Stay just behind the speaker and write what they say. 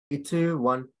Two,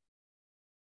 one.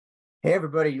 Hey,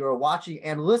 everybody, you are watching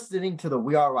and listening to the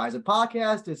We Are Rizin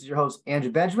podcast. This is your host, Andrew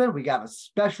Benjamin. We got a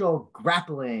special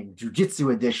grappling jiu-jitsu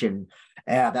edition.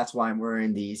 That's why I'm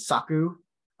wearing the Saku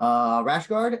rash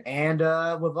guard. And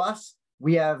with us,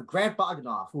 we have Grant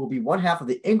Bogdanove, who will be one half of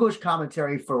the English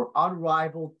commentary for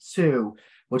Unrivaled 2,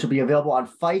 which will be available on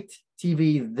Fight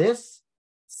TV this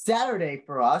Saturday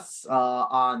for us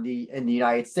in the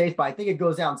United States, but I think it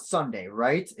goes down Sunday,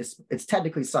 right? It's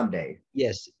technically Sunday.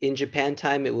 Yes, in Japan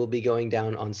time, it will be going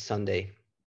down on Sunday.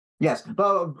 Yes,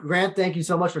 but Grant, thank you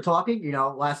so much for talking.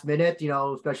 Last minute,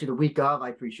 especially the week of. I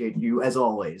appreciate you as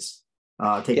always.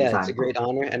 Taking time. It's a great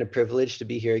honor and a privilege to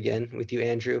be here again with you,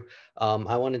 Andrew.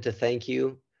 I wanted to thank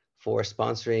you for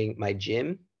sponsoring my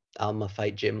gym, Alma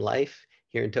Fight Gym Life,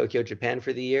 here in Tokyo, Japan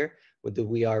for the year with the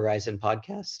We Are Rizin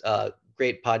podcast.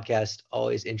 Great podcast,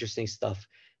 always interesting stuff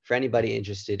for anybody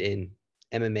interested in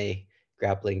MMA,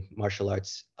 grappling, martial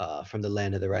arts from the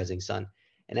land of the rising sun.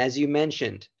 And as you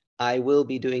mentioned, I will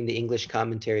be doing the English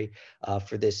commentary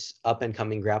for this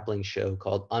up-and-coming grappling show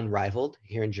called Unrivaled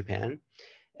here in Japan.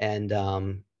 And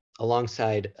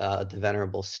alongside the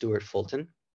venerable Stuart Fulton.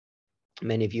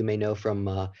 Many of you may know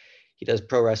from, he does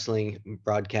pro wrestling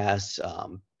broadcasts,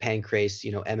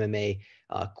 Pancrase, MMA,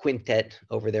 Quintet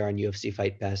over there on UFC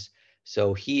Fight Pass.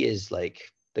 So he is like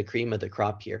the cream of the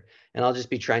crop here. And I'll just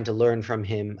be trying to learn from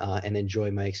him and enjoy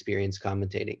my experience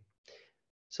commentating.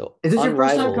 So is this your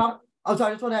first time? I'm sorry,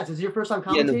 I just want to ask, is this your first time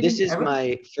commentating? Yeah, no, this is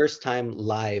my first time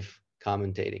live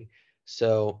commentating.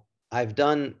 So I've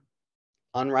done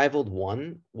Unrivaled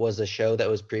 1 was a show that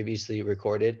was previously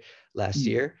recorded last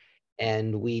year.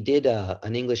 And we did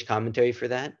an English commentary for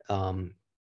that on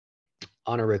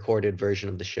a recorded version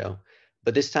of the show.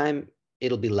 But this time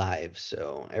it'll be live.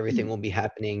 So everything will be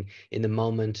happening in the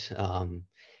moment. And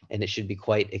it should be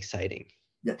quite exciting.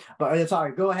 Yeah, but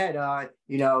sorry, go ahead.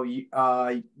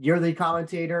 You're the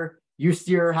commentator. You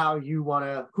steer who you want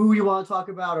to talk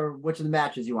about or which of the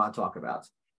matches you want to talk about.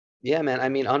 Yeah, man. I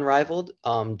mean, Unrivaled,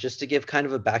 just to give kind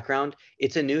of a background,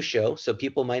 it's a new show, so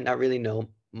people might not really know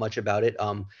much about it.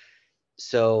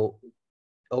 So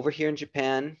over here in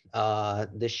Japan,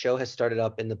 this show has started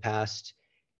up in the past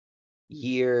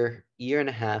year and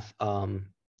a half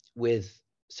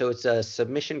so it's a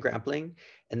submission grappling,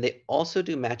 and they also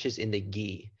do matches in the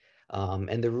gi.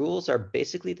 And the rules are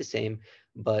basically the same,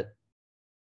 but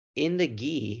in the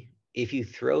gi, if you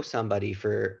throw somebody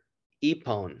for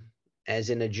ippon, as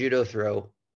in a judo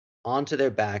throw, onto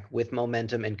their back with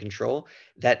momentum and control,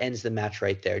 that ends the match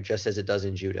right there, just as it does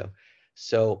in judo.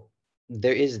 So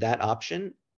there is that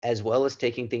option, as well as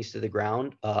taking things to the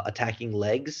ground, attacking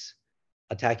legs,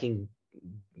 attacking,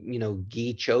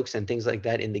 gi chokes and things like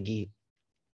that in the gi.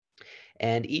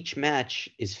 And each match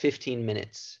is 15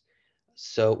 minutes.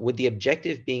 So with the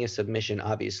objective being a submission,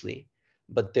 obviously,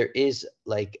 but there is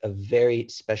like a very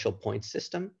special point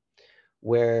system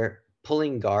where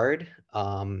pulling guard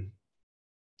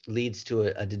leads to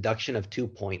a deduction of 2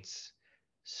 points.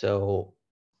 So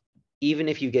even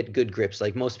if you get good grips,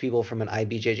 like most people from an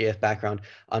IBJJF background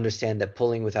understand that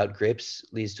pulling without grips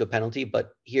leads to a penalty.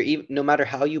 But here, no matter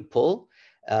how you pull,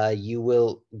 you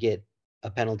will get a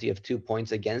penalty of 2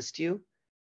 points against you.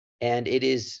 And it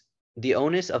is the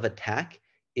onus of attack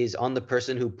is on the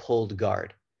person who pulled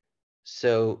guard.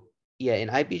 So yeah, in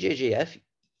IBJJF,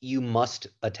 you must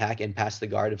attack and pass the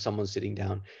guard if someone's sitting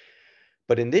down.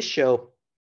 But in this show,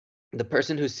 the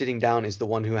person who's sitting down is the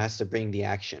one who has to bring the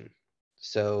action.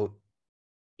 So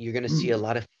you're going to see a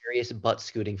lot of furious butt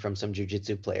scooting from some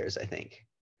jiu-jitsu players, I think.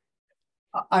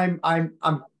 I'm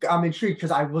intrigued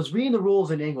because I was reading the rules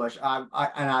in English.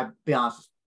 I'll be honest,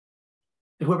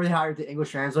 whoever they hired the English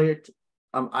translator,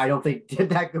 I don't think did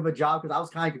that good of a job because I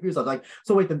was kind of confused. I was like,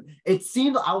 so wait, it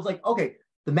seemed I was like, okay,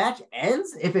 the match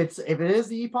ends if it is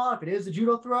the ippon, if it is the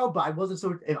judo throw, but I wasn't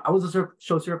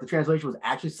so sure if the translation was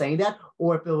actually saying that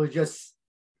or if it was just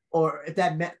or if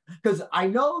that meant because I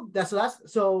know that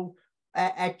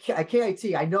at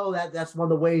KIT I know that that's one of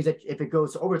the ways that if it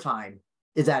goes to overtime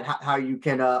is that how you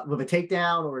can with a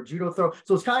takedown or a judo throw.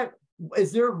 So it's kind of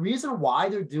is there a reason why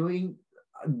they're doing?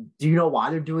 Do you know why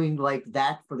they're doing like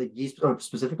that for the gi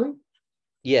specifically?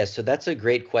 Yeah, so that's a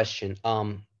great question.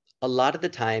 A lot of the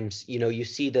times, you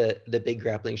see the big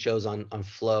grappling shows on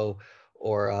Flow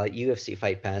or UFC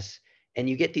Fight Pass, and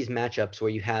you get these matchups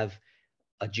where you have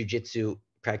a jiu-jitsu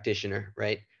practitioner,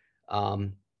 right?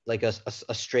 Like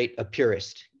a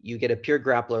purist. You get a pure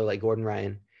grappler like Gordon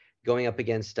Ryan going up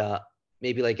against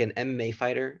maybe like an MMA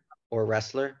fighter or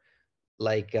wrestler.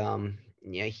 Like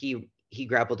he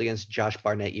grappled against Josh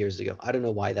Barnett years ago. I don't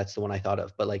know why that's the one I thought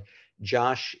of, but like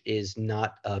Josh is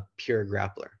not a pure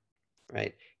grappler,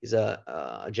 right? He's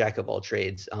a jack of all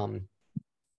trades.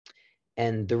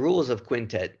 And the rules of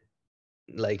quintet,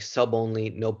 like sub only,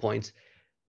 no points,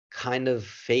 kind of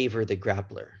favor the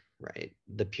grappler, right?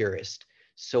 The purist.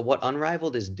 So what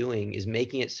Unrivaled is doing is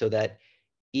making it so that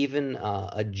even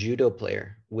a judo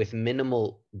player with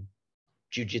minimal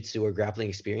jujitsu or grappling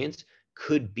experience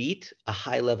could beat a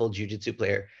high-level jujitsu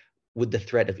player with the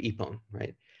threat of ippon,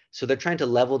 right? So they're trying to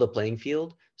level the playing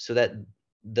field so that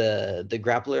the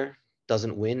grappler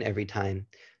doesn't win every time.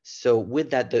 So with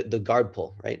that, the guard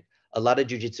pull, right? A lot of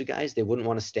jujitsu guys, they wouldn't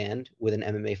want to stand with an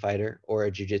MMA fighter or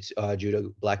a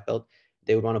judo black belt.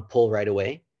 They would want to pull right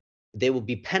away. They will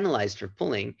be penalized for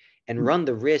pulling and run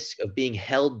the risk of being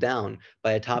held down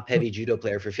by a top heavy judo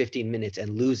player for 15 minutes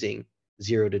and losing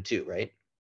 0-2, right?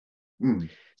 Mm.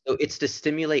 So it's to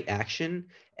stimulate action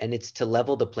and it's to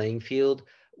level the playing field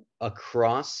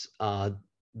across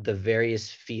the various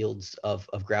fields of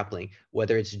grappling,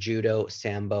 whether it's judo,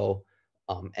 sambo,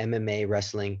 MMA,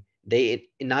 wrestling. They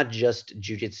not just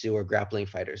jujitsu or grappling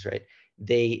fighters, right?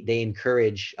 They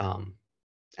encourage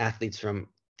athletes from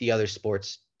the other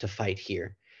sports to fight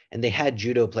here. And they had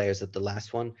judo players at the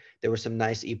last one. There were some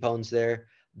nice ippons there.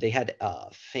 They had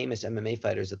famous MMA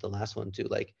fighters at the last one too,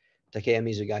 like Takeya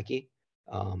Mizugaki,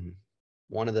 um,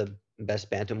 one of the best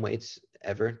bantamweights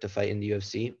ever to fight in the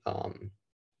UFC.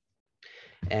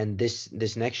 And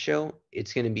this next show,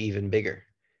 it's going to be even bigger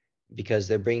because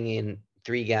they're bringing in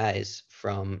 3 guys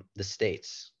from the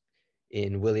States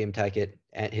in William Tackett,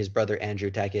 his brother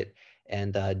Andrew Tackett,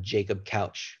 and Jacob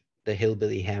Couch, the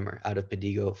hillbilly hammer out of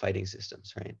Pedigo Fighting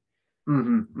Systems, right?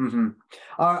 Mm-hmm,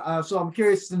 mm-hmm. So I'm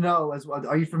curious to know as well,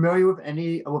 are you familiar with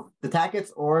any of the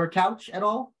Tackets or Couch at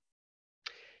all?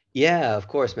 Yeah, of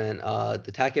course, man.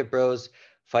 The Tackett Bros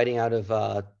fighting out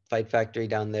of Fight Factory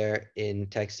down there in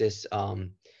Texas.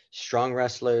 Strong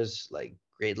wrestlers, like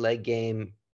great leg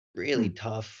game, really Mm.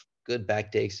 tough, good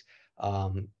back takes.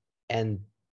 And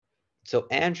so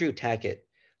Andrew Tackett,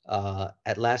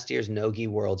 at last year's Nogi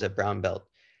Worlds at Brown Belt,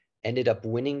 ended up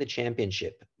winning the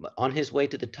championship. On his way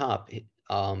to the top,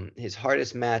 his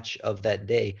hardest match of that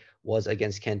day was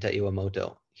against Kenta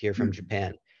Iwamoto here from Mm.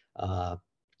 Japan. Uh,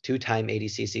 Two-time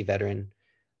ADCC veteran,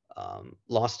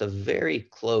 lost a very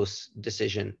close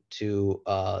decision to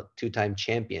two-time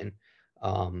champion.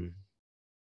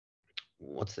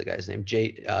 What's the guy's name?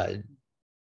 JT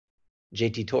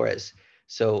Torres.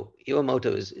 So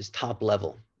Iwamoto is top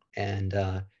level, and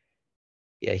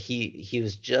yeah, he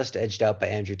was just edged out by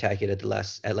Andrew Tackett at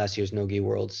last year's Nogi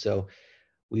Worlds. So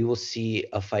we will see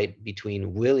a fight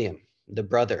between William, the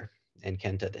brother, and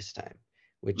Kenta this time,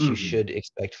 which you Mm-hmm, should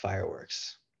expect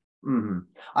fireworks. mm-hmm.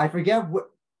 I forget what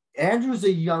Andrew's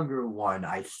a younger one,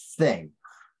 I think.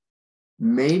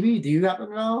 Maybe. Do you happen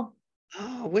to know?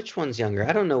 Oh, which one's younger?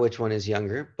 I don't know which one is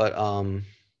younger, but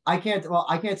I can't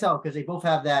tell because they both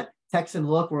have that Texan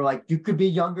look where like you could be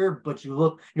younger, but you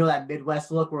look, that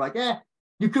Midwest look where like,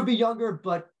 you could be younger,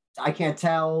 but I can't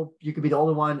tell. You could be the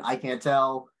older one, I can't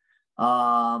tell.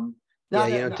 yeah,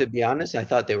 No, no, to be honest, I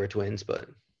thought they were twins, but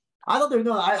I thought they were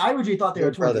no, I originally thought they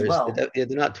were they're twins as brothers. well. They're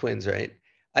not twins, right?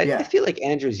 I Yeah. feel like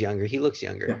Andrew's younger. He looks Yeah.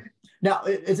 younger. Now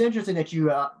it's interesting that you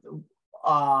that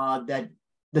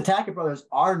the Tackett brothers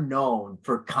are known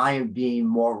for kind of being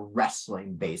more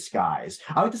wrestling based guys.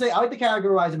 I like to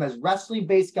categorize them as wrestling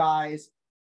based guys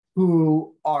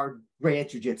who are great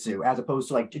at jujitsu, as opposed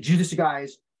to like jujitsu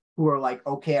guys who are like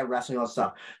okay at wrestling and all that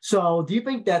stuff. So do you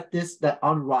think that that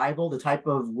Unrivaled, the type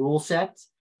of rule set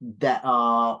that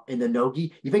in the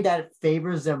Nogi, you think that it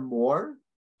favors them more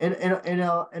in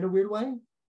a weird way?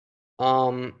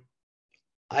 Um,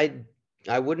 I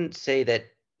I wouldn't say that.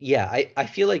 Yeah, I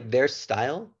feel like their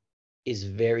style is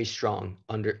very strong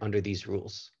under these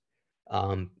rules.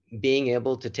 Being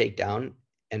able to take down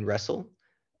and wrestle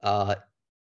uh,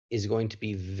 is going to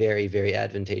be very, very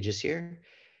advantageous here.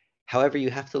 However, you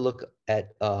have to look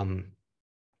at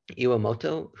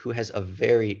Iwamoto, who has a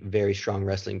very, very strong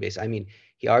wrestling base. I mean,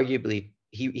 he arguably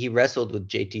he wrestled with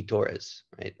JT Torres,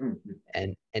 right?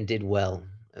 Mm-hmm. And did well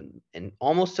and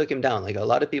almost took him down. Like a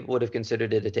lot of people would have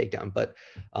considered it a takedown, but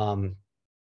um,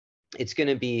 it's going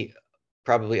to be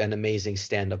probably an amazing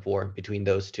stand-up war between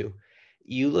those two.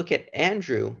 You look at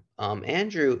Andrew.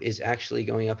 Andrew is actually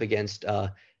going up against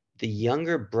the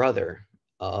younger brother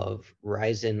of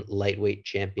Rizin lightweight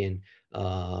champion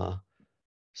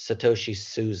Satoshi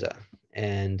Souza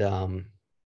and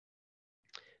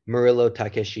Murillo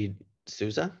Takeshi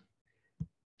Souza.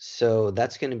 So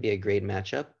that's going to be a great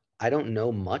matchup. I don't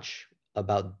know much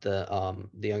about the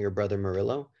younger brother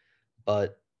Murillo,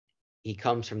 but he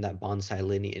comes from that bonsai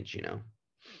lineage,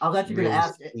 I was actually going to really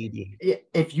ask speedy.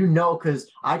 if you know, because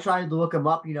I tried to look him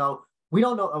up. We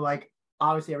don't know. Like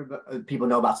obviously everybody people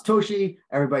know about Satoshi.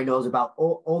 Everybody knows about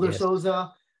older Yes.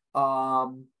 Souza.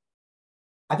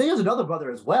 I think there's another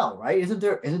brother as well, right? Isn't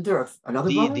there another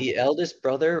brother? The eldest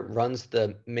brother runs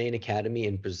the main academy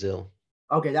in Brazil.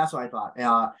 Okay, that's what I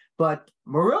thought. But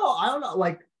Murillo, I don't know.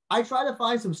 Like, I tried to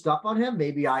find some stuff on him.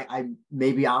 Maybe I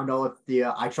don't know if the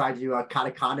I tried to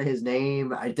katakana his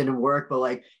name. It didn't work. But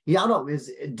like, yeah, I don't know.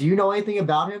 Do you know anything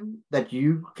about him that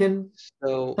you can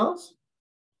So tell us?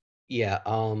 yeah,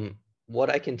 what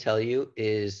I can tell you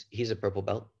is he's a purple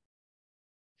belt.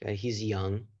 Okay, he's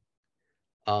young.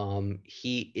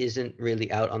 He isn't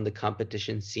really out on the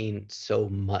competition scene so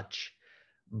much,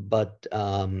 but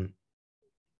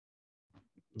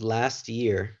last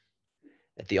year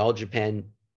at the All Japan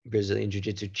Brazilian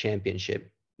Jiu-Jitsu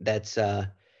Championship, that's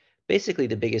basically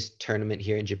the biggest tournament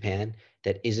here in Japan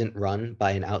that isn't run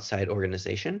by an outside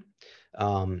organization.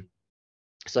 Um,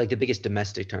 it's like the biggest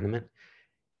domestic tournament.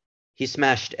 He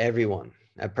smashed everyone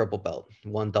at purple belt,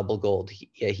 won double gold.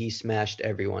 He smashed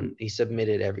everyone. He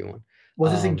submitted everyone.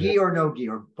 Was this in gi or no gi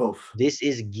or both? This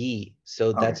is gi. So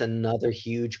Okay. that's another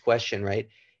huge question, right?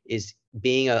 Is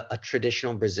being a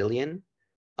traditional Brazilian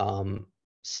um,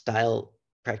 style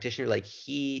practitioner, like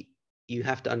you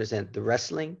have to understand the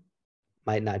wrestling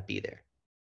might not be there.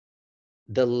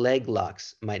 The leg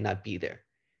locks might not be there.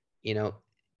 You know,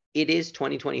 it is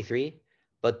 2023,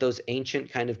 but those ancient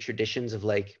kind of traditions of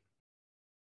like,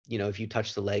 if you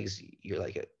touch the legs, you're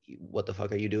like, what the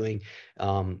fuck are you doing?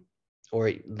 Um,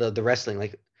 or the wrestling,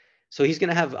 like, so he's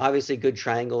gonna have obviously good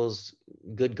triangles,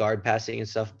 good guard passing and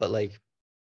stuff, but like,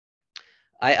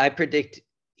 I predict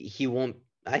he won't.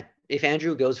 If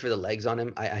Andrew goes for the legs on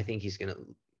him, I think he's gonna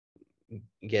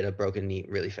get a broken knee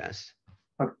really fast.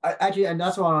 Actually, and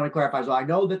that's what I want to clarify as well. I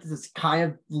know that this is kind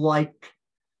of like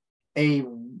I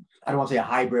don't want to say a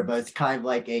hybrid, but it's kind of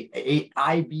like a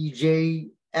IBJF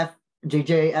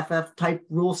JJFF type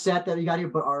rule set that you got here.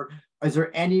 But is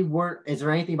there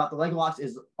anything about the leg locks?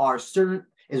 Is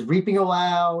reaping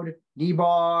allowed, knee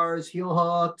bars, heel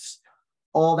hooks,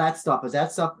 all that stuff? Is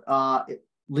that stuff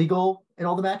legal in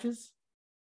all the matches?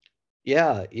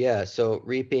 Yeah. So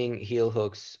reaping, heel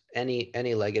hooks, any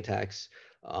leg attacks.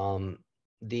 Um,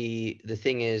 the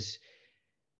thing is,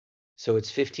 so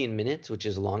it's 15 minutes, which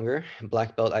is longer.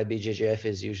 Black belt IBJJF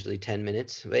is usually 10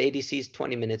 minutes. But ADC is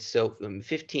 20 minutes. So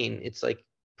 15, it's like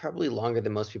probably longer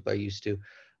than most people are used to.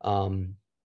 Um,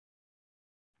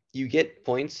 you get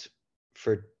points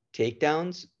for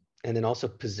takedowns and then also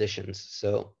positions.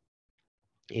 So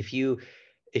if you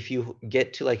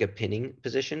get to like a pinning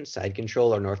position, side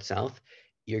control or north south,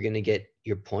 you're gonna get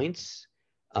your points.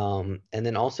 And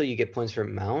then also you get points for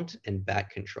mount and back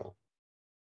control,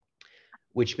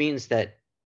 which means that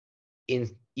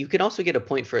you can also get a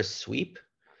point for a sweep.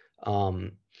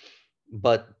 Um,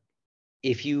 but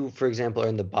if you, for example, are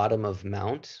in the bottom of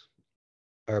mount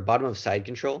or bottom of side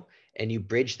control and you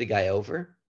bridge the guy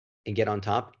over and get on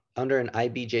top, under an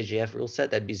IBJJF rule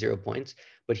set, that'd be 0 points.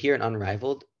 But here in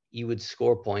Unrivaled, you would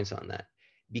score points on that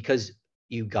because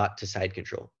you got to side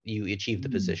control. You achieved the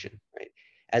position, right?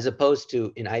 As opposed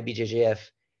to in IBJJF,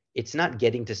 it's not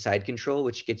getting to side control,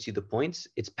 which gets you the points.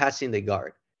 It's passing the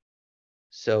guard.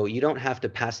 So you don't have to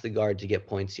pass the guard to get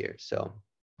points here. So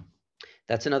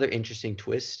that's another interesting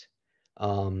twist.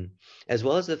 As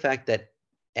well as the fact that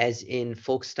as in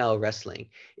folk style wrestling,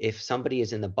 if somebody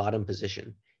is in the bottom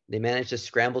position, they manage to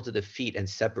scramble to the feet and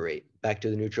separate back to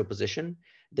the neutral position,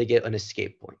 they get an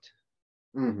escape point.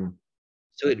 Mm-hmm.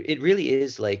 So it really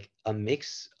is like a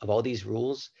mix of all these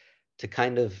rules to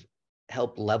kind of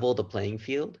help level the playing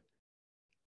field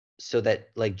so that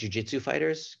like jujitsu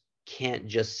fighters can't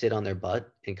just sit on their butt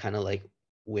and kind of like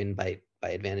win by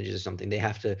advantages or something. They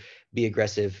have to be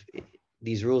aggressive.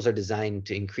 These rules are designed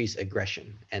to increase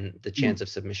aggression and the chance of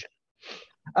submission.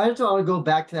 I just want to go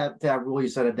back to that rule you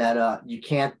said that you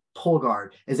can't pull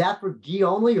guard. Is that for gi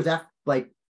only, or is that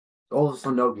like also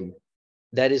no gi?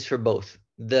 That is for both.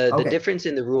 The Okay, difference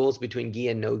in the rules between gi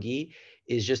and no gi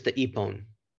is just the ippon.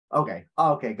 okay,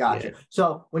 Yeah. gotcha.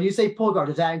 So when you say pull guard,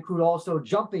 does that include also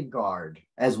jumping guard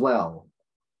as well?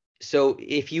 So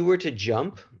if you were to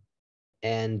jump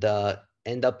and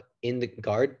end up in the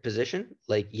guard position,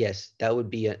 like yes, that would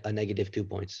be a negative 2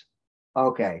 points.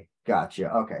 Okay,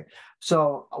 gotcha. Okay,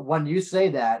 so when you say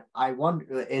that, I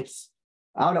wonder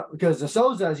I don't know because the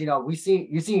Souzas,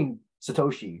 you've seen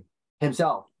Satoshi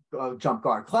himself jump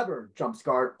guard, clever jumps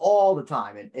guard all the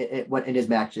time in his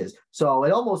matches. So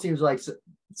it almost seems like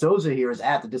Souza here is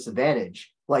at the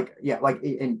disadvantage. Like like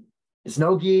in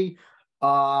Snogi,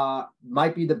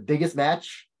 might be the biggest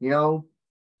match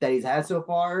that he's had so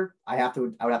far. I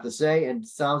would have to say, and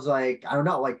sounds like I don't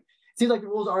know, like it seems like the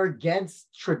rules are against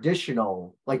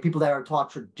traditional, like people that are taught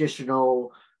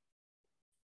traditional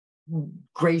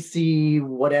Gracie,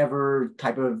 whatever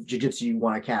type of jiu-jitsu you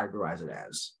want to categorize it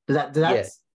as. Does that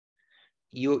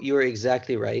Yeah, you are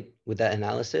exactly right with that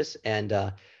analysis. And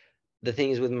the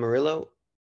thing is with Murillo,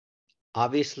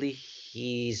 obviously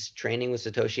he's training with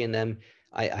Satoshi and them.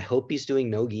 I hope he's doing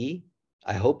nogi.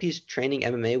 I hope he's training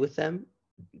MMA with them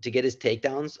to get his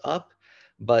takedowns up.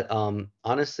 But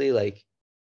honestly, like,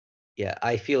 yeah,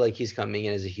 I feel like he's coming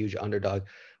in as a huge underdog.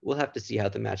 We'll have to see how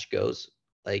the match goes.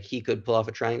 Like he could pull off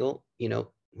a triangle,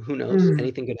 who knows? mm.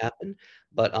 Anything could happen.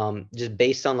 But just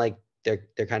based on like their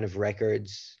kind of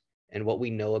records and what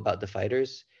we know about the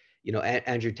fighters,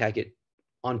 Andrew Tackett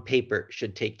on paper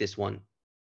should take this one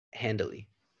handily.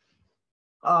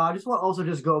 I just want to also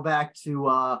just go back to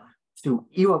Iwa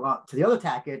to the other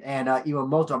Tackett and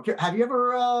Iwamoto. Have you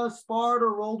ever sparred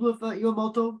or rolled with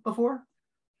Iwamoto before?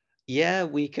 Yeah,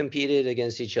 we competed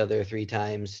against each other 3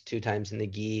 times, 2 times in the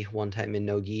gi, 1 time in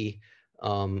no gi.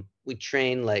 We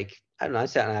train like, I don't know, I'd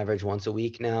say on average once a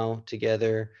week now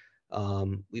together.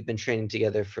 We've been training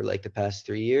together for like the past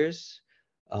 3 years.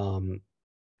 Um,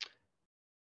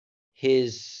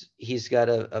 he's got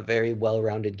a very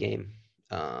well-rounded game.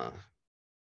 Uh,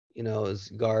 his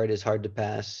guard is hard to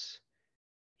pass.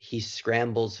 He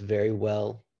scrambles very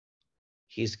well.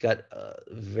 He's got a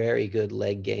very good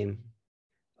leg game.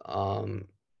 Um,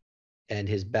 and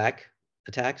his back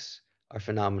attacks are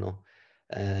phenomenal.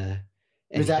 Uh,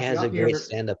 He and was he actually has a up great here.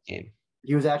 stand-up game.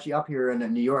 He was actually up here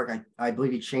in New York. I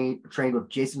believe he trained with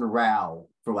Jason Rao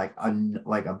for like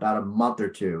about a month or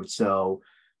two. So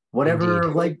Indeed.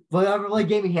 whatever like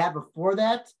game he had before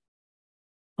that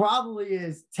probably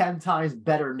is 10 times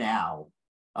better now.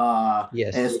 And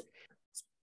Yes. it's,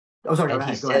 oh, sorry, go And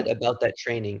he ahead, go said ahead. about that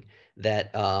training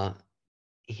that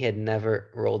he had never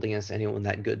rolled against anyone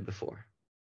that good before.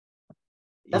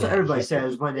 That's what Yeah, he everybody said,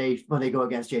 says when they go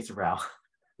against Jason Rao.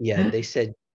 yeah,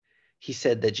 he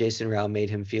said that Jason Rao made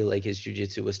him feel like his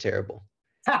jujitsu was terrible.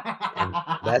 And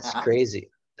that's crazy.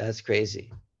 That's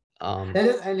crazy. Um,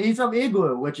 And he's from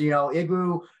Igloo, which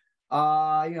Igloo,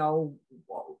 has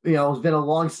been a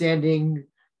long-standing,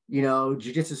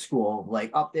 jiu-jitsu school, like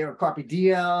up there at Carpe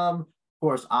Diem. Of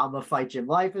course, Alma Fight Gym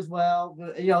Life as well.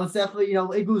 It's definitely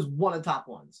Igloo's one of the top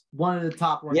ones, one of the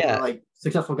top ones where yeah. like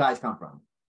successful guys come from.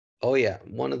 Oh yeah.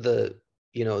 One of the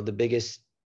biggest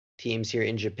teams here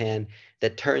in Japan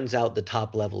that turns out the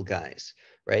top level guys,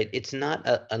 right? It's not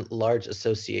a large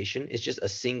association. It's just a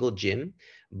single gym,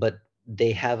 but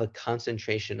they have a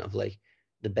concentration of like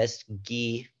the best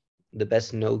gi, the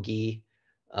best no gi,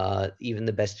 even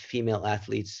the best female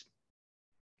athletes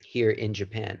here in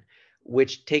Japan,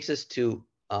 which takes us to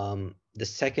the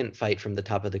second fight from the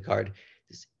top of the card,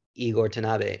 is Igor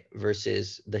Tanabe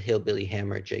versus the hillbilly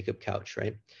hammer Jacob Couch,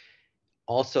 right?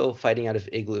 Also fighting out of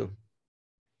Igloo.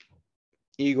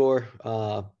 Igor,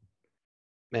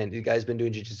 man, the guy's been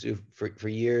doing jiu-jitsu for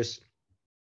years.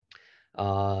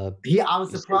 I was He's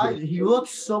taken surprised. it. He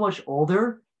looks so much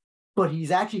older, but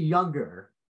he's actually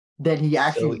younger than he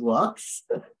actually So looks.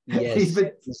 He's yes,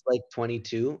 been he's like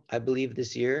 22, I believe,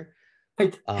 this year. he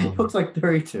looks Um, like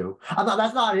 32. I'm not,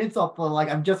 that's not an insult, but like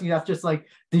I'm just that's just like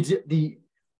the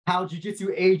how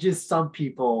jujitsu ages some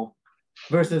people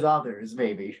versus others,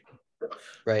 maybe.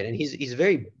 right, and he's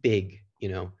very big,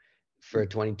 for a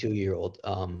 22-year-old.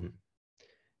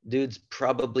 Dude's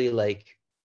probably like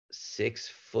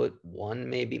 6'1",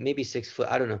 maybe 6 foot.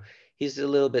 I don't know. He's a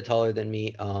little bit taller than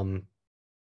me.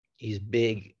 He's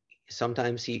big.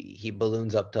 Sometimes he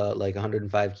balloons up to like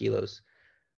 105 kilos,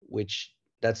 which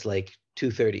that's like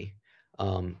 230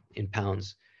 in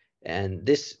pounds. And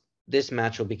this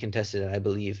match will be contested at, I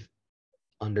believe,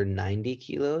 under 90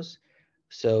 kilos.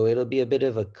 So it'll be a bit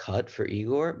of a cut for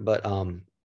Igor, but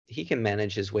he can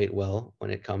manage his weight well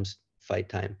when it comes fight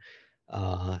time.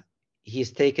 Uh,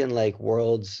 he's taken like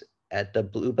worlds at the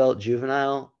blue belt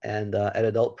juvenile and at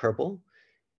adult purple,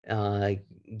 uh,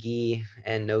 gi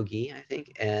and no gi, I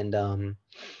think. And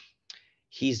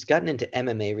he's gotten into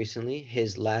MMA recently.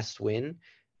 His last win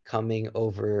coming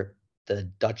over the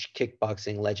Dutch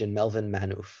kickboxing legend Melvin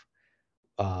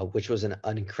Manhoef, which was an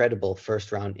incredible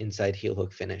first round inside heel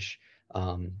hook finish.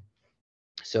 Um,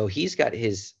 so he's got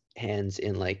his hands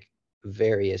in like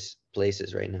various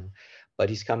places right now, but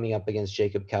he's coming up against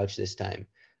Jacob Couch this time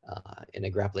in a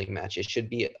grappling match. It should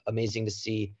be amazing to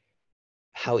see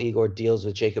how Igor deals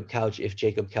with Jacob Couch if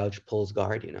Jacob Couch pulls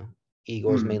guard.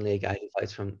 Igor's Hmm. mainly a guy who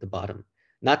fights from the bottom.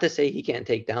 Not to say he can't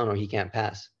take down or he can't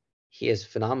pass. He has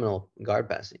phenomenal guard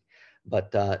passing,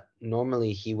 but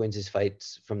normally he wins his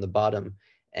fights from the bottom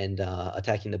and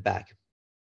attacking the back,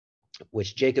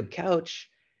 which Jacob Couch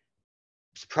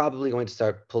is probably going to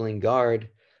start pulling guard,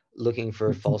 looking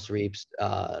for false reaps,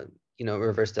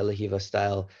 reverse De La Riva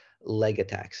style leg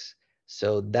attacks.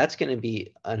 So that's going to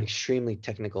be an extremely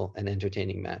technical and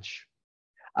entertaining match.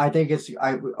 I think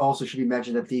I also should be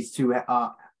mentioned that these two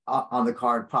on the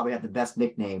card probably have the best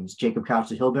nicknames. Jacob Couch,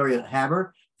 the Hillbilly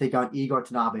Hammer, take on Igor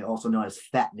Tanabe, also known as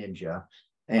Fat Ninja.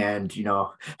 And,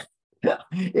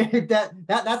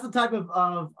 that's the type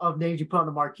of names you put on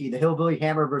the marquee, the Hillbilly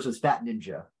Hammer versus Fat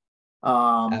Ninja.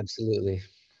 Absolutely.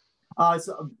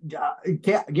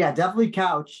 Yeah, definitely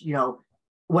Couch,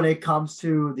 when it comes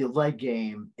to the leg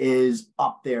game, is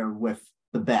up there with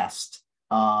the best.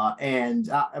 And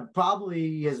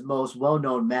probably his most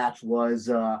well-known match was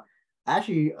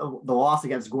actually the loss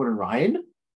against Gordon Ryan,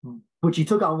 which he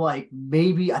took on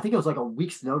maybe, I think it was like a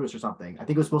week's notice or something. I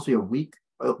think it was supposed to be a week,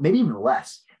 maybe even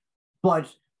less.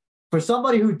 But for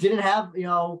somebody who didn't have,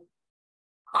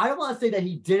 I don't want to say that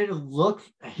he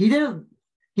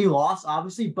lost,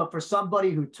 obviously, but for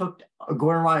somebody who took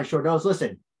Gordon Ryan short notice,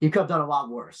 listen, he could have done a lot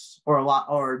worse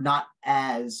or not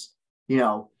as,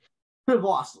 could have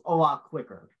lost a lot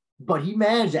quicker. But he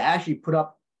managed to actually put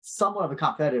up somewhat of a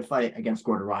competitive fight against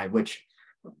Gordon Ryan, which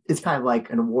is kind of like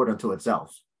an award unto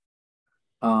itself.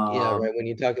 Yeah, right. When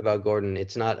you talk about Gordon,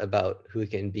 it's not about who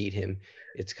can beat him.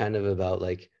 It's kind of about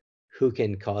who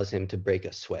can cause him to break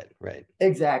a sweat, right?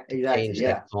 Exactly. Change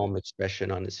Yeah. that calm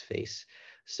expression on his face.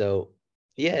 So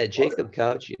yeah, Jacob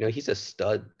Couch, he's a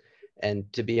stud.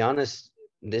 And to be honest,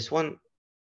 this one,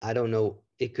 I don't know.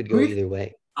 It could go either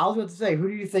way. I was going to say, who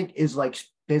do you think is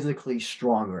physically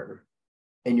stronger,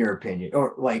 in your opinion,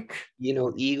 or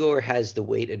Igor has the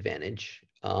weight advantage,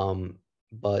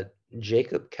 but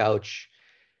Jacob Couch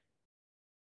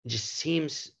just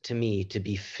seems to me to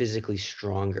be physically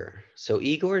stronger. So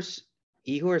Igor's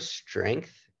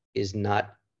strength is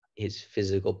not his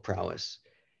physical prowess.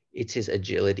 It's his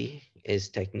agility, his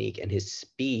technique, and his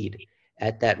speed.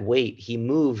 At that weight, he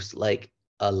moves like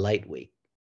a lightweight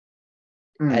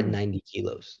at 90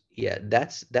 kilos. Yeah,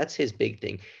 that's his big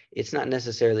thing. It's not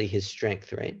necessarily his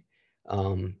strength, right?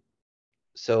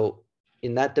 So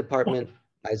in that department,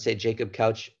 I'd say Jacob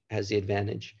Couch has the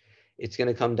advantage. It's going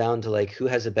to come down to who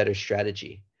has a better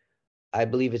strategy. I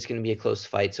believe it's going to be a close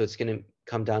fight, so it's going to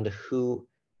come down to who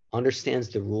understands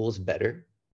the rules better,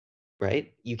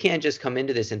 right? You can't just come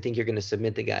into this and think you're going to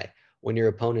submit the guy when your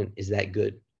opponent is that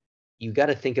good. You got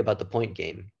to think about the point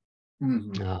game.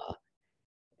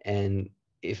 And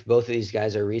if both of these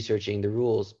guys are researching the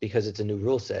rules because it's a new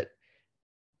rule set,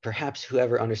 perhaps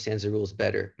whoever understands the rules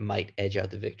better might edge out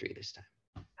the victory this time.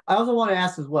 I also want to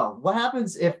ask as well, what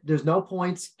happens if there's no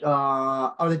points?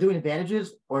 Are they doing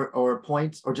advantages or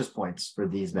points or just points for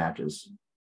these matches?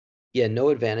 Yeah, no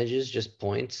advantages, just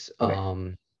points.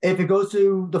 Okay. If it goes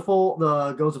to the full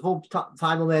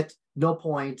time limit, no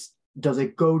points, does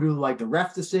it go to the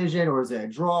ref decision, or is it a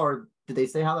draw, or did they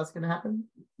say how that's going to happen?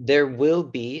 There will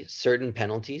be certain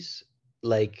penalties,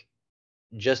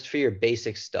 just for your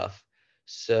basic stuff.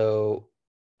 So,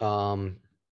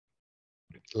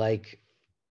 like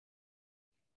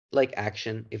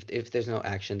action. If there's no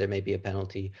action, there may be a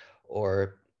penalty,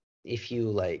 or if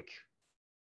you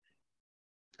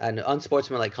an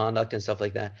unsportsmanlike conduct and stuff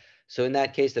like that. So in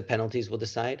that case, the penalties will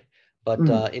decide. But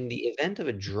in the event of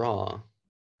a draw,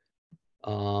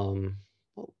 what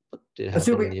did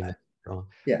happen in the event of a draw?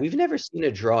 Yeah. We've never seen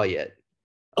a draw yet.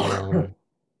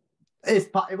 It's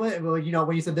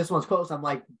when you said this one's close, I'm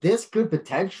like, this could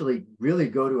potentially really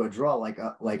go to a draw, like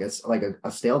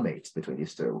a stalemate between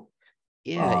these two.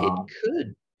 Yeah, it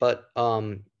could, but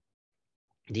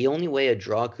the only way a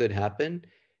draw could happen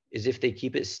is if they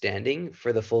keep it standing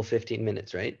for the full 15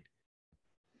 minutes, right?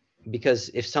 Because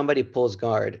if somebody pulls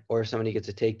guard or if somebody gets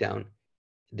a takedown,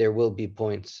 there will be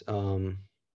points.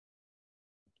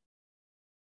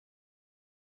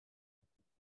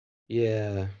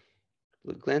 Yeah,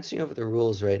 glancing over the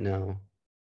rules right now.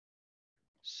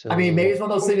 So I mean, maybe it's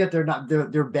one of those things that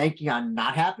they're banking on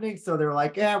not happening, so they're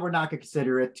like, yeah, we're not gonna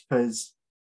consider it because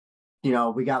we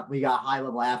got high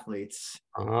level athletes.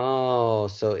 Oh,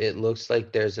 so it looks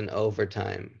like there's an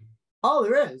overtime. Oh,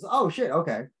 there is. Oh shit.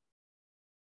 Okay.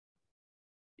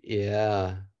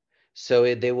 Yeah.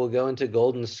 So they will go into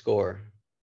golden score.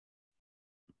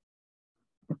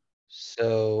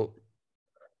 So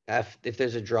if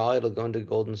there's a draw, it'll go into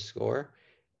golden score,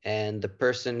 and the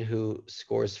person who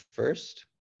scores first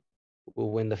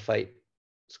will win the fight.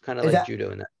 It's kind of like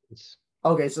judo in that sense.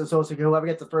 Okay, so whoever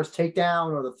gets the first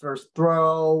takedown or the first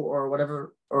throw or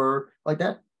whatever or like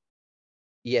that?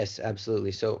 Yes,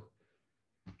 absolutely. So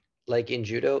like in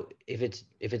judo, if it's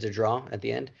a draw at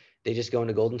the end, they just go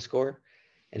into golden score,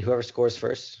 and whoever scores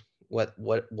first,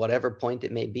 whatever point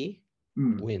it may be,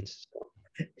 Hmm. wins.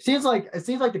 It seems like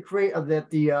the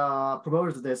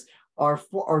promoters of this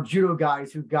are judo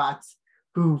guys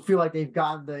who feel like they've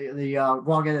gotten the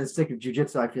wrong end of the stick of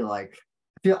jujitsu.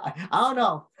 I don't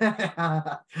know.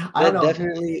 I don't That know.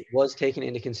 definitely was taken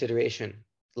into consideration.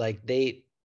 Like they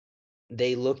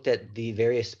looked at the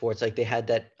various sports, like they had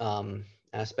that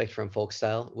aspect from folk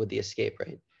style with the escape,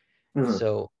 right? Mhm.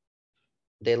 So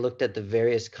they looked at the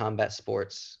various combat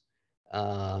sports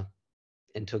uh,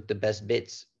 and took the best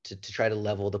bits to try to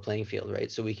level the playing field, right?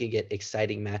 So we could get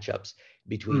exciting matchups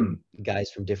between Mm,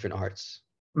 guys from different arts.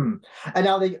 mm. And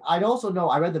now I also know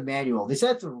I read the manual. They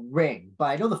said it's a ring, but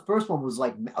I know the first one was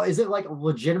like, is it like a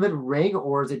legitimate ring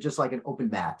or is it just like an open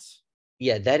mat?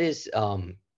 Yeah,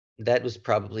 that was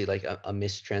probably like a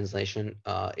mistranslation.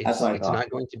 That's what I It's thought. not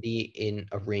going to be in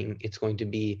a ring. It's going to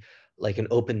be like an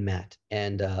open mat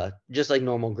and just like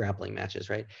normal grappling matches,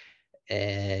 right?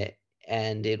 Uh,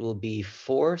 and it will be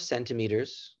 4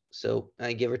 centimeters, so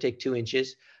give or take 2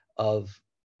 inches of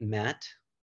mat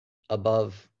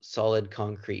above solid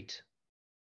concrete.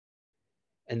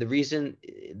 And the reason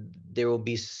there will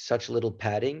be such little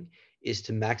padding is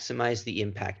to maximize the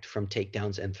impact from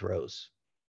takedowns and throws.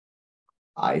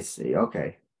 I see.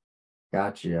 Okay.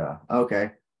 Gotcha.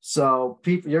 Okay. So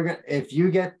people, you're gonna if you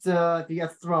get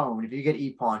thrown, if you get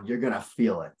epon, you're gonna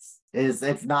feel it.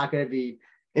 It's not gonna be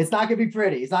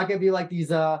pretty. It's not gonna be like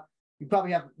these you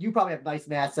probably have nice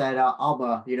mats at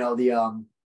Alma,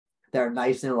 they're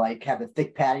nice and like have a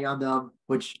thick padding on them,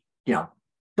 which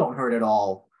don't hurt at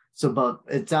all. So but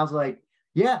it sounds like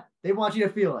yeah, they want you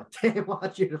to feel it. They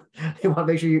want to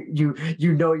make sure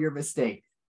you know your mistake.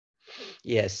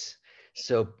 Yes.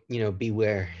 So,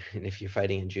 beware if you're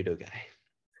fighting a judo guy.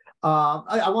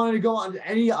 I wanted to go on to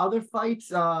any other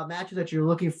fights, matches that you're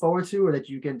looking forward to or that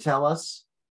you can tell us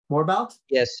more about.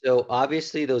 Yes, so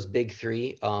obviously those big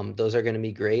three, those are going to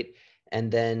be great. And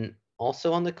then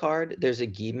also on the card, there's a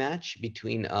gi match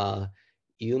between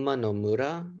Yuma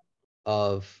Nomura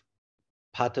of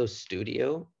Pato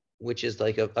Studio, which is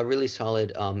like a really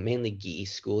solid, mainly gi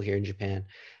school here in Japan.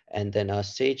 And then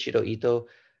Seiichiro Ito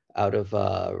out of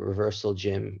Reversal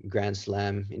Gym Grand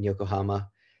Slam in Yokohama.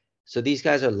 So these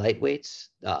guys are lightweights,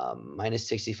 minus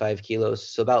 65 kilos,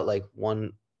 so about like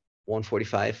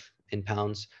 145 in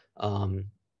pounds. Um,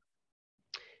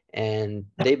 and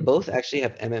they both actually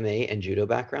have MMA and judo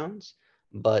backgrounds,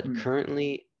 but Mm.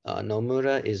 currently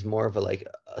Nomura is more of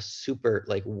a super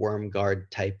like worm guard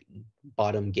type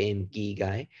bottom game gi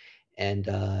guy, and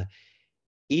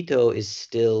Ito is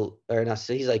still or not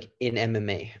still, he's like in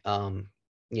MMA.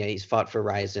 Yeah, he's fought for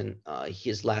Rizin.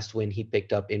 His last win he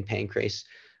picked up in Pancrase.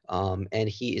 And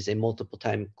he is a multiple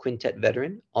time quintet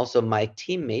veteran. Also my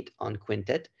teammate on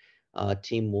quintet,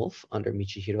 Team Wolf under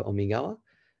Michihiro Omigawa,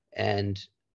 and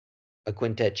a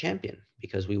quintet champion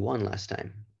because we won last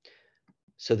time.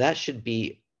 So that should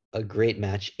be a great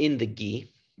match in the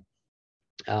gi.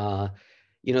 Uh,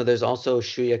 there's also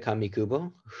Shuya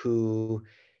Kamikubo who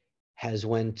has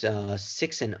went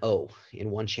 6-0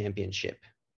 in one championship,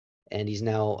 and he's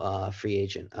now a free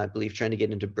agent, I believe, trying to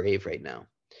get into Brave right now.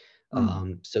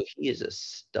 Mm. So he is a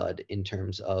stud in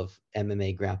terms of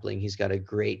MMA grappling. He's got a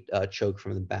great choke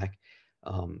from the back,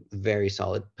 very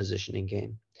solid positioning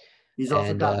game. He's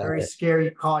also And got very scary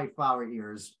cauliflower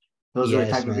ears. Those are the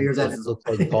yes, type of man, ears that those is. look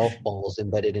like golf balls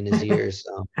embedded in his ears.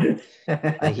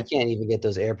 He can't even get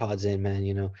those AirPods in, man.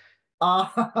 You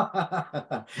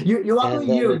And luckily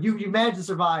then, you managed to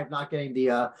survive not getting the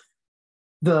yeah,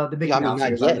 Mickey I mean, Mouse not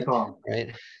ears, as they yet, call them.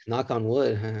 right? Knock on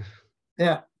wood.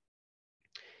 Yeah.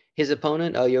 His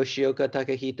opponent, Yoshioka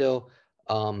Takahito,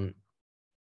 um,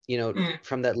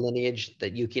 from that lineage,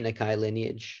 that Yuki Nakai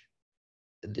lineage,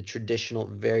 the traditional,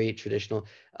 very traditional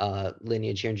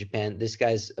lineage here in Japan. This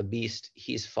guy's a beast.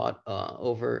 He's fought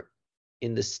over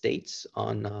in the States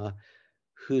on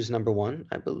Who's Number One,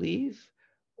 I believe,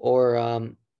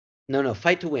 or no,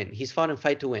 Fight to Win. He's fought in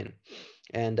Fight to Win,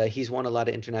 and he's won a lot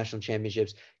of international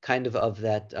championships, kind of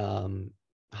that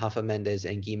Rafa Mendes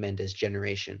and Guy Mendes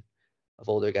generation of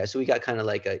older guys. So we got kind of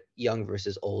like a young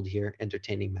versus old here,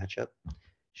 entertaining matchup.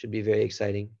 Should be very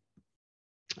exciting.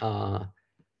 Uh,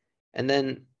 and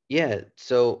then yeah,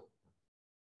 so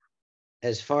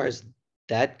as far as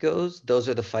that goes, those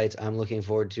are the fights I'm looking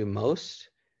forward to most.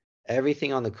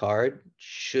 Everything on the card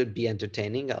should be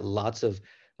entertaining. Got lots of,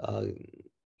 uh,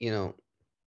 you know,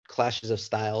 clashes of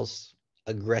styles,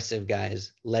 aggressive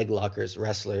guys, leg lockers,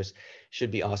 wrestlers. Should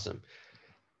be awesome.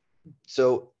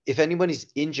 So if anybody's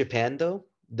in Japan though,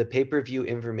 the pay-per-view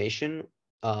information,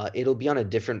 it'll be on a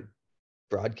different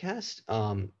broadcast.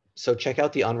 So check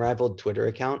out the Unrivaled Twitter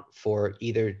account for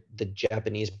either the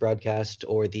Japanese broadcast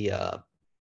or the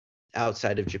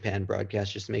outside of Japan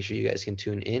broadcast. Just make sure you guys can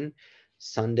tune in.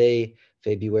 Sunday,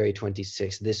 February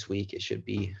 26th, this week. It should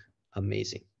be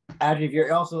amazing. Actually,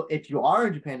 if you are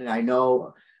in Japan, and I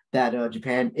know that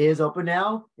Japan is open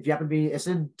now. If you happen to be, it's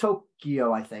in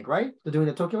Tokyo, I think, right? They're doing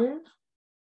the Tokyo area.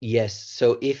 Yes.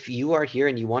 So if you are here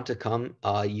and you want to come,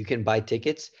 you can buy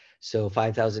tickets. So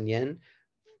 5,000 yen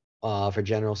for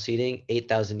general seating,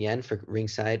 8,000 yen for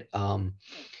ringside.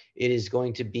 It is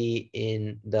going to be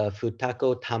in the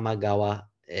Futako Tamagawa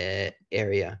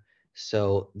area.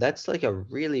 So that's like a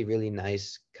really, really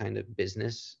nice kind of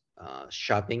business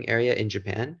shopping area in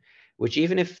Japan, which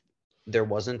even if there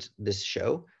wasn't this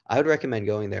show, I would recommend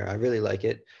going there. I really like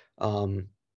it.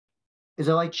 Is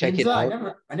it like Check it Ginza?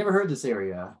 out. I never heard this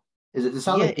area. It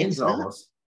sounds Yeah, like Ginza almost.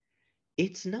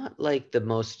 it's not like the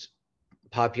most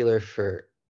popular for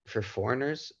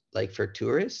foreigners, like for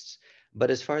tourists, but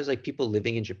as far as like people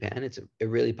living in Japan, it's a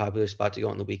really popular spot to go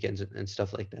on the weekends and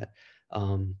stuff like that.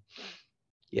 Um,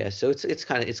 yeah, so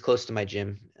it's close to my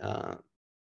gym.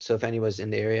 So if anyone's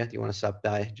in the area, you want to stop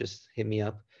by, just hit me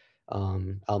up.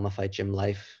 Alma Fight Gym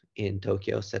Life in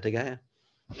Tokyo, Setagaya.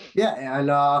 Yeah, and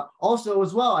also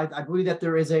as well, I believe that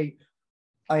there is a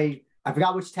I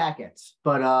forgot which tack it's,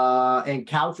 but and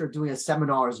Couch are doing a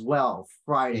seminar as well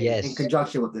Friday in Yes,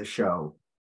 conjunction with this show.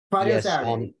 Friday or yes.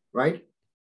 Saturday, right?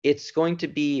 It's going to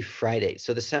be Friday.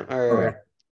 So Okay. or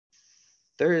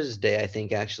Thursday, I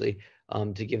think actually,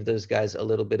 to give those guys a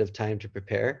little bit of time to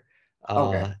prepare.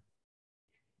 Okay.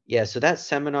 Yeah, so that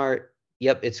seminar,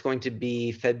 yep, it's going to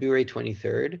be February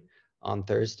 23rd on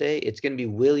Thursday. It's going to be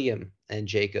William and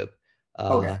Jacob.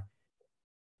 Okay.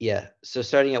 Yeah, so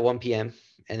starting at 1 p.m.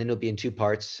 and then it'll be in two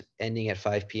parts, ending at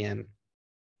 5 p.m.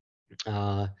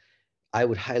 Uh, I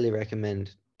would highly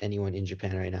recommend anyone in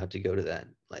Japan right now to go to that.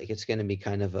 Like, it's going to be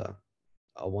kind of a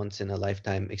once in a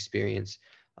lifetime experience.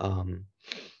 Um,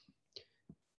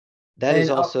 that is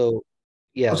And also,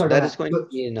 yeah, sorry, go that is ahead. going to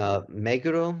be in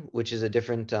Meguro, which is a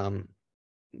different Mhm.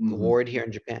 ward here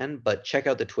in Japan. But check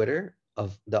out the Twitter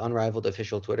of the Unrivaled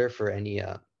official Twitter for any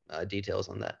details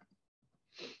on that.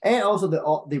 And also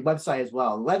the website as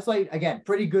well. The website again,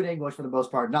 pretty good English for the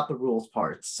most part, not the rules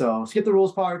part. So skip the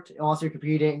rules part unless you're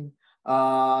competing.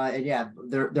 And yeah,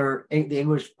 they're the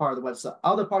English part of the website.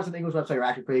 Other parts of the English website are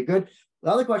actually pretty good.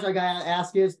 The other question I gotta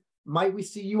ask is, might we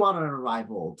see you on an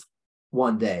Unrivaled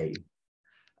one day?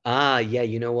 Yeah,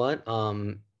 you know what?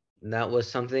 That was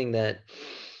something that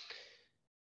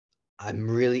I'm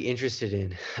really interested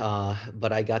in.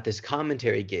 But I got this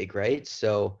commentary gig, right?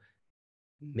 So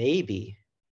maybe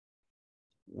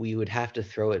we would have to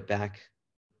throw it back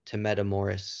to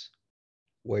Metamoris,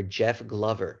 where Jeff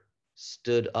Glover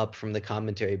stood up from the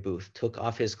commentary booth, took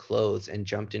off his clothes, and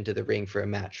jumped into the ring for a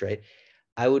match, right?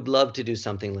 I would love to do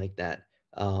something like that.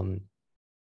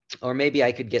 Or maybe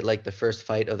I could get like the first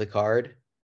fight of the card,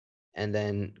 and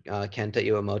then Kenta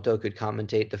Iwamoto could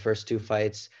commentate the first two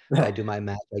fights. I do my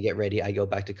match, I get ready, I go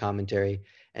back to commentary,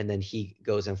 and then he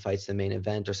goes and fights the main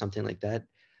event or something like that.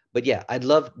 But yeah, I'd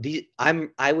love the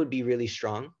I would be really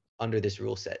strong under this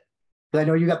rule set. But I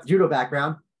know you got the judo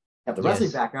background, you have the wrestling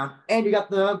Yes. background, and you got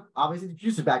the obviously the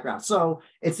jiu-jitsu background. So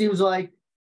it seems like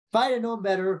if I had known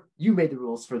better, you made the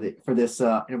rules for this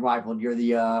arrival, and you're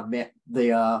the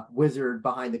wizard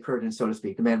behind the curtain, so to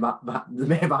speak, the man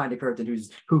behind the curtain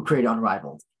who created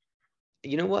Unrivaled.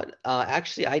 You know what?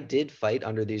 Actually, I did fight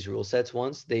under these rule sets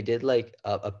once. They did like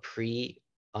a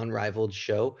pre-Unrivaled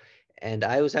show, and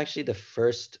I was actually the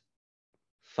first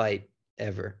fight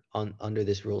ever on under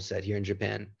this rule set here in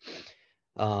Japan.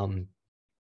 Um,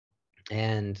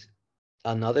 and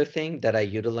another thing that I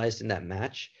utilized in that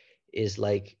match is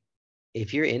like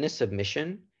if you're in a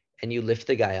submission and you lift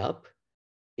the guy up,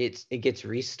 it gets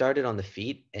restarted on the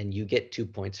feet, and you get 2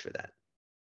 points for that.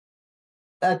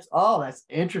 That's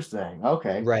interesting.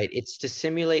 Okay, Right. It's to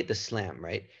simulate the slam,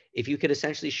 right? If you could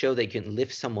essentially show that you can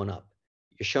lift someone up,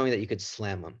 you're showing that you could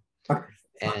slam them. okay.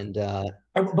 And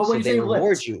But when so you they say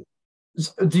reward lift, you.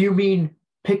 do you mean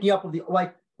picking up with the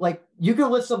like you can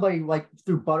lift somebody like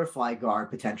through butterfly guard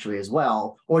potentially as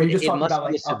well, or are you just It talking must about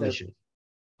be a like up there? submission.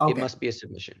 It Okay. must be a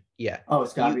submission. Yeah. Oh,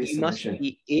 it's gotta be a You must submission.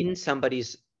 be in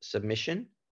somebody's submission,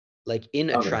 like in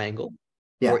a Okay. triangle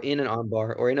or Yeah, in an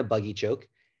armbar or in a buggy choke,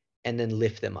 and then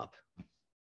lift them up.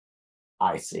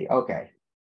 I see. Okay.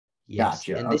 Yes.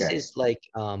 Gotcha. And this Okay. is like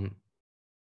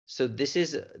so this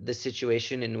is the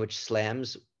situation in which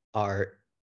slams are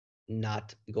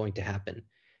not going to happen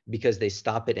because they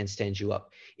stop it and stand you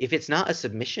up. If it's not a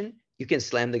submission, you can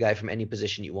slam the guy from any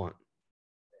position you want.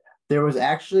 There was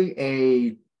actually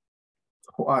a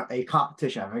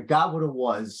competition. I forgot what it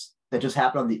was. that just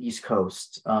happened on the East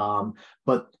Coast.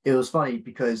 But it was funny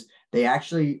because they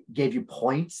actually gave you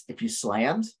points if you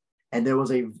slammed. And there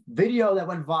was a video that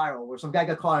went viral where some guy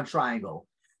got caught in a triangle.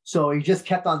 So he just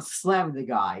kept on slamming the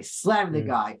guy,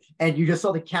 and you just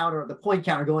saw the point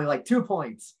counter going like 2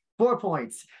 points, 4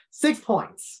 points, 6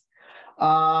 points.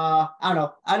 I don't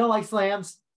know. I don't like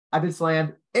slams. I've been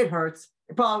slammed. It hurts.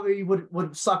 It probably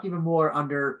would suck even more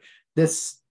under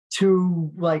this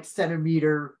 2 like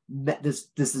centimeter. This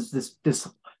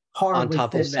horribly On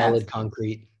top thin of solid mat.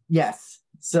 concrete. Yes.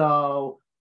 So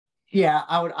yeah,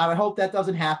 I would hope that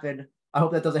doesn't happen. I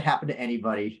hope that doesn't happen to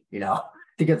anybody,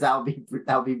 because that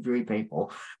would be very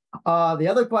painful. The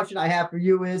other question I have for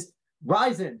you is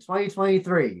Rizin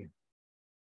 2023.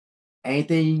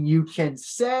 Anything you can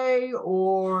say,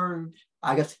 or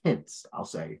I guess hints, I'll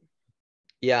say.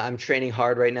 Yeah, I'm training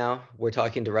hard right now. We're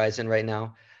talking to Rizin right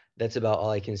now. That's about all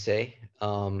I can say.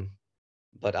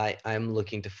 But I'm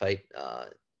looking to fight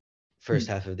first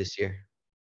half of this year.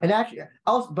 And actually,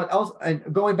 also,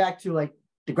 and going back to like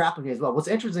the grappling as well. What's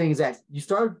interesting is that you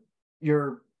started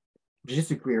your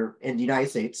jiu-jitsu career in the United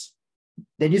States,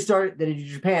 then you started then in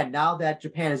Japan. Now that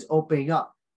Japan is opening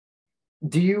up,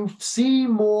 do you see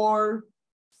more?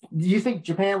 Do you think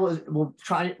Japan will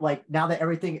try, like, now that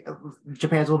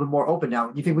Japan's a little bit more open now?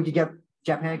 Do you think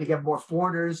Japan could get more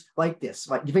foreigners like this?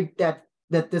 Like, do you think that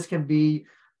this can be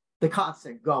the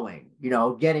constant going,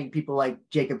 getting people like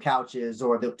Jacob Couches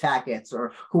or the Tackett's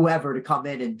or whoever to come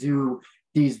in and do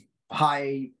these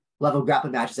high level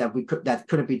grappling matches that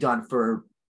couldn't be done for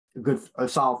a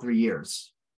solid 3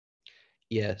 years?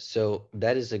 Yeah, so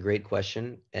that is a great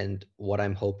question. And what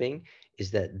I'm hoping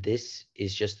is that this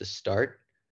is just the start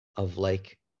of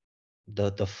like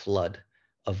the flood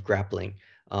of grappling.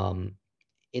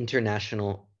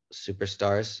 International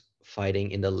superstars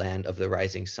fighting in the land of the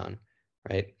rising sun,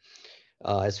 right?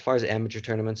 As far as amateur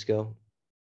tournaments go,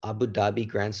 Abu Dhabi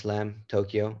Grand Slam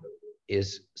Tokyo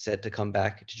is set to come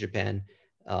back to Japan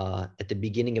at the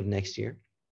beginning of next year.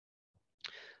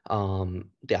 The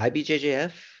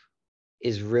IBJJF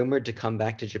is rumored to come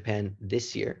back to Japan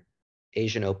this year.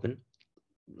 Asian Open,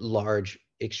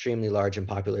 extremely large and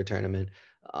popular tournament.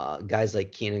 Guys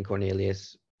like Keenan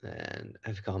Cornelius and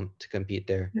have come to compete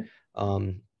there.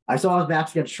 I saw his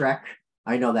match against Shrek.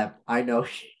 I know that. I know.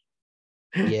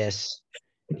 Yes,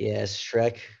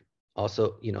 Shrek,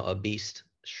 also, a beast.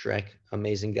 Shrek,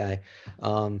 amazing guy.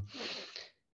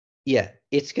 Yeah,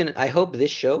 I hope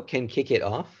this show can kick it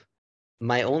off.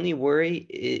 My only worry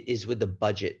is with the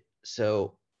budget.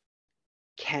 So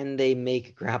can they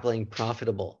make grappling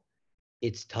profitable?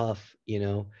 It's tough,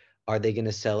 Are they going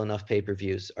to sell enough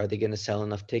pay-per-views? Are they going to sell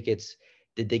enough tickets?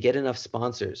 Did they get enough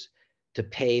sponsors to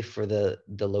pay for the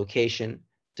location,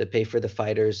 to pay for the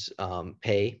fighters'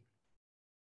 pay,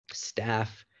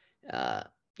 staff,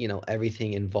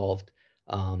 everything involved?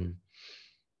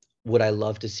 Would I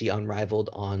love to see Unrivaled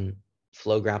on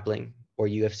Flow Grappling or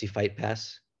UFC Fight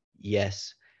Pass?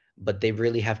 Yes, but they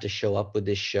really have to show up with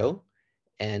this show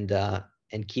and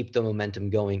keep the momentum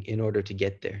going in order to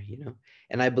get there,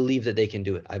 And I believe that they can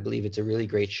do it. I believe it's a really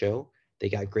great show. They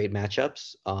got great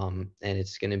matchups, and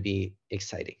it's going to be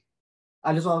exciting.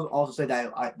 I just want to also say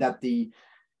that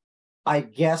I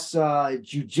guess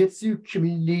jiu-jitsu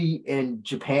community in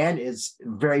Japan is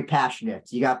very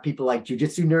passionate. You got people like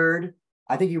Jiu-Jitsu Nerd.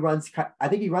 I think he runs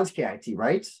KIT,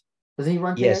 right? Doesn't he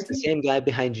run KIT? Yes, the same guy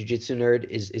behind Jiu-Jitsu Nerd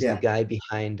is the guy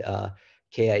behind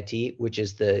KIT, which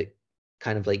is the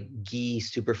kind of like gi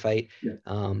super fight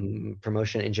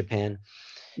promotion in Japan.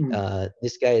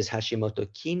 This guy is Hashimoto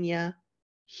Kinya.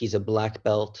 He's a black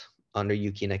belt under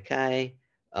Yuki Nakai.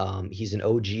 He's an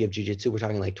OG of Jiu-Jitsu. We're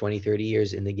talking like 20, 30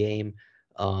 years in the game.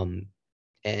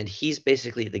 And he's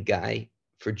basically the guy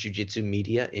for Jiu-Jitsu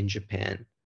media in Japan.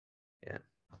 Yeah.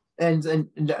 And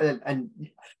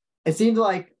it seems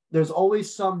like there's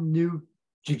always some new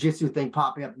Jiu-Jitsu thing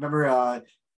popping up. Remember,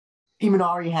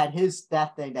 Imanari had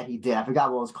that thing that he did. I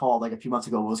forgot what it was called, like a few months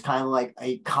ago. It was kind of like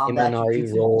a combat Imanari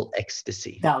jiu-jitsu. Roll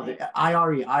Ecstasy. That was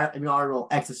Imanari Roll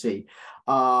Ecstasy.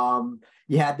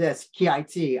 You had this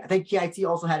KIT. I think KIT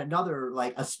also had another,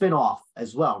 like a spin-off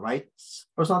as well, right?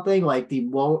 Or something like the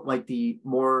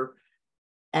more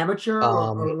amateur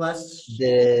or less.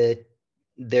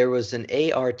 There was an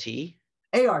ART.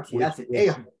 ART, that's it.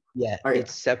 ART. Yeah,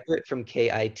 it's separate from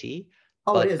KIT.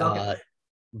 Oh, it is, okay.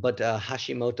 But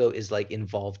Hashimoto is like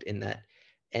involved in that.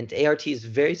 And ART is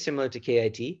very similar to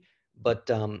KIT, but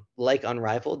like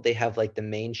Unrivaled, they have like the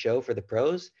main show for the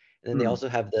pros, and then they also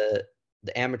have the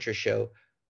amateur show.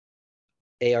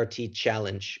 ART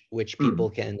challenge, which people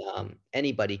can,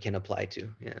 anybody can apply to.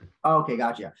 Yeah. Okay,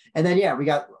 gotcha. And then we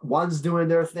got ones doing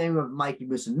their thing with Mikey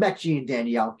Musumeci and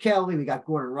Danielle Kelly. We got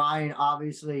Gordon Ryan,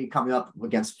 obviously, coming up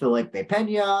against Felipe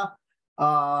Pena.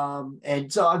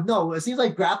 And so no, it seems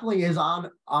like grappling is on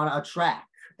a track.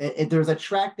 There's a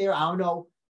track there. I don't know.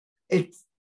 It's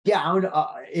I don't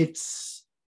know.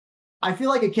 I feel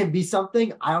like it can be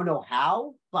something. I don't know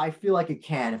how, but I feel like it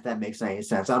can, if that makes any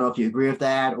sense. I don't know if you agree with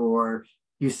that or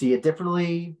you see it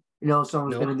differently.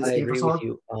 Someone's been in this I game for agree so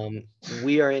with long. you.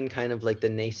 We are in kind of like the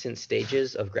nascent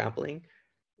stages of grappling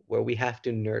where we have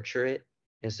to nurture it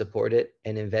and support it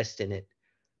and invest in it,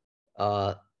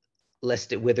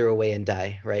 lest it wither away and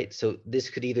die, right? So this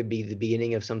could either be the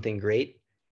beginning of something great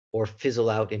or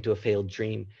fizzle out into a failed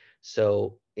dream.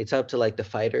 So it's up to like the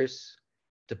fighters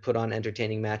to put on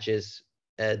entertaining matches,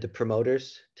 the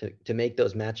promoters to make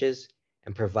those matches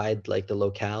and provide like the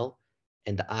locale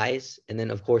and the eyes, and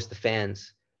then of course the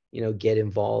fans, get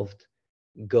involved,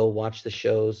 go watch the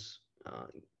shows,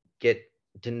 get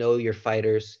to know your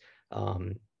fighters,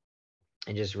 and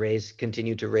just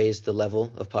continue to raise the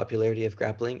level of popularity of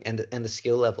grappling and the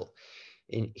skill level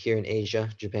here in Asia,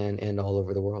 Japan, and all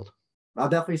over the world. I'll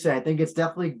definitely say I think it's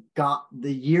definitely got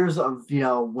the years of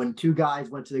when two guys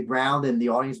went to the ground and the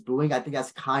audience booing. I think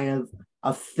that's kind of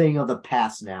a thing of the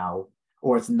past now,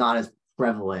 or it's not as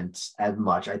prevalent as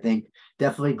much. I think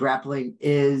definitely grappling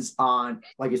is on,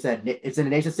 like you said, it's in a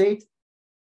nation state.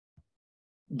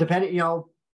 Depending,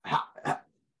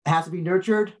 has to be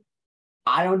nurtured.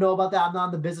 I don't know about that. I'm not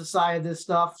on the business side of this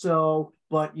stuff, so.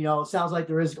 But it sounds like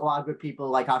there is a lot of good people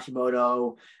like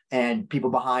Hashimoto and people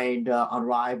behind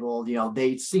Unrivaled.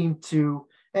 They seem to.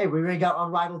 Hey, we already got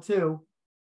Unrivaled too.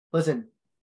 Listen,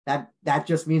 that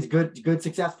just means good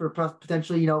success for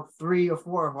potentially 3 or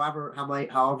 4,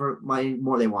 however many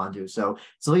more they want to do. So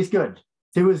it's at least good.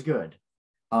 2 is good.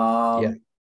 Yeah.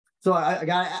 So I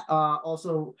got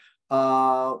also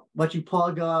let you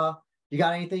plug. You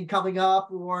got anything coming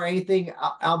up or anything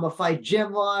Alma Fight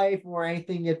Gym Life or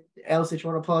anything else that you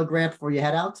want to plug, Grant, before you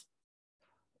head out?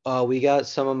 We got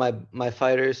some of my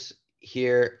fighters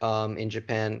here in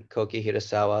Japan, Koki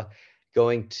Hirasawa,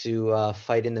 going to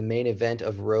fight in the main event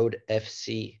of Road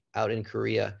FC out in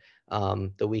Korea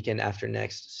the weekend after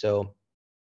next. So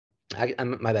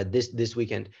I'm my bad. This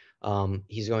weekend,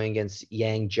 he's going against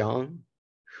Yang Jong,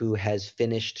 who has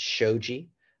finished Shoji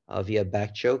via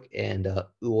back choke and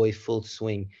Uoi full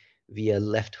swing via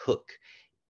left hook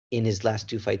in his last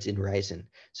 2 fights in Rizin.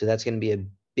 So that's going to be a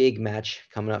big match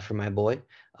coming up for my boy.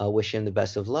 Wish him the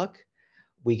best of luck.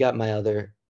 We got my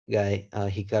other guy,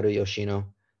 Hikaru Yoshino,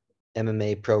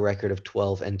 MMA pro record of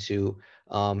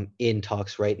 12-2, in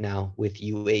talks right now with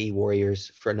UAE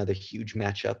Warriors for another huge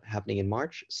matchup happening in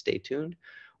March. Stay tuned.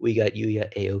 We got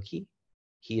Yuya Aoki.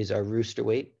 He is our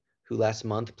roosterweight who last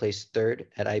month placed 3rd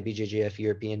at IBJJF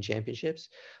European Championships.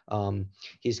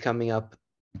 He's coming up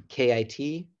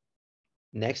KIT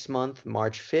next month,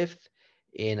 March 5th,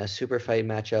 in a super fight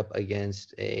matchup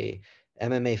against a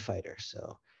MMA fighter.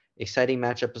 So exciting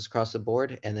matchups across the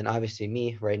board. And then obviously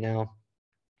me right now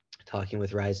talking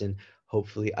with Rizin.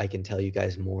 Hopefully I can tell you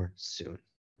guys more soon.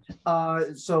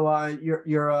 So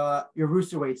your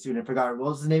roosterweight student, I forgot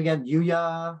what was his name again?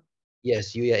 Yuya.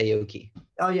 Yes, Yuya Aoki.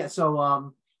 Oh yeah.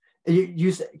 So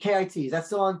you KIT, is that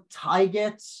still on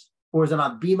Tyget or is it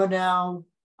on Bima now?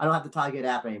 I don't have the Tyget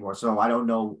app anymore, so I don't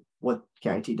know what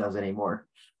KIT does anymore.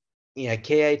 Yeah,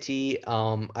 KIT,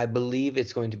 I believe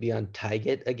it's going to be on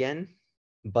Tyget again,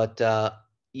 but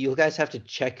you guys have to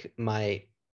check my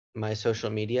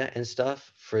social media and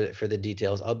stuff for the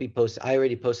details. I'll be posting. I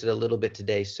already posted a little bit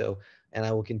today, and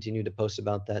I will continue to post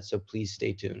about that. So please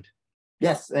stay tuned.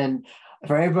 Yes, and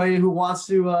for everybody who wants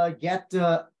to get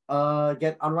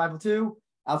Unrivaled 2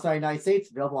 outside the United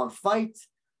States, available on Fight.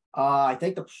 I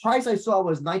think the price I saw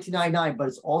was $19.99, but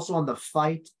it's also on the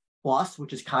Fight Plus,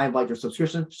 which is kind of like their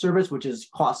subscription service, which is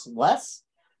costs less.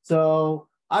 So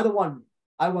either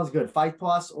one's good. Fight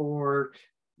Plus, or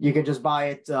you can just buy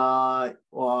it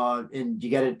and you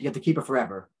get to keep it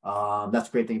forever. That's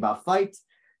the great thing about Fight.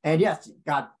 And yes,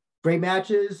 got great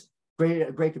matches,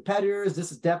 great competitors. This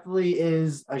definitely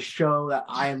is a show that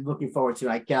I am looking forward to.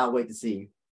 I cannot wait to see,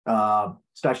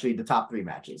 especially the top 3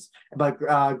 matches. But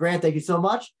Grant, thank you so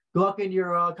much. Good luck in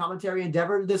your commentary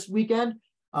endeavor this weekend.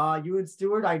 You and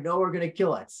Stuart, I know we're gonna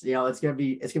kill it. It's gonna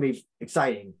be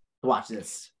exciting to watch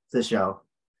this show.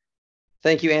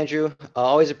 Thank you, Andrew. I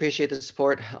always appreciate the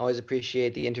support. Always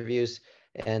appreciate the interviews,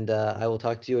 and I will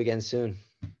talk to you again soon.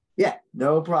 Yeah,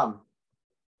 no problem.